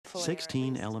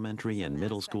16 elementary and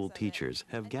middle school teachers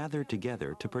have gathered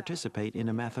together to participate in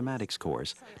a mathematics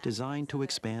course designed to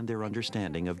expand their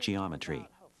understanding of geometry.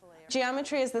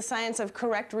 Geometry is the science of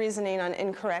correct reasoning on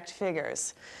incorrect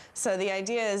figures. So the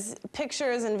idea is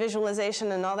pictures and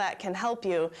visualization and all that can help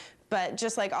you, but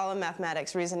just like all of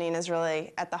mathematics, reasoning is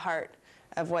really at the heart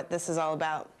of what this is all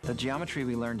about. The geometry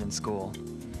we learned in school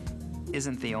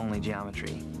isn't the only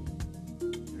geometry.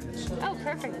 Oh,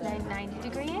 perfect,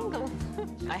 90-degree angle.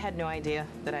 I had no idea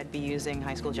that I'd be using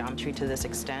high school geometry to this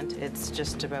extent. It's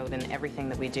just about in everything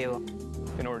that we do.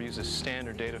 In order to use a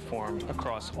standard data form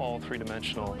across all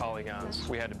three-dimensional polygons,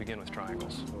 we had to begin with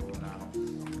triangles.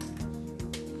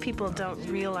 People don't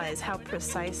realize how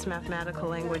precise mathematical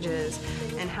language is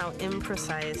and how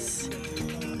imprecise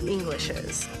English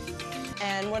is.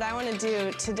 And what I want to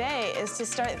do today is to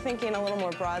start thinking a little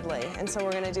more broadly. And so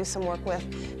we're going to do some work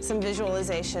with some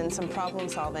visualization, some problem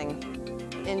solving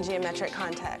in geometric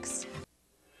contexts.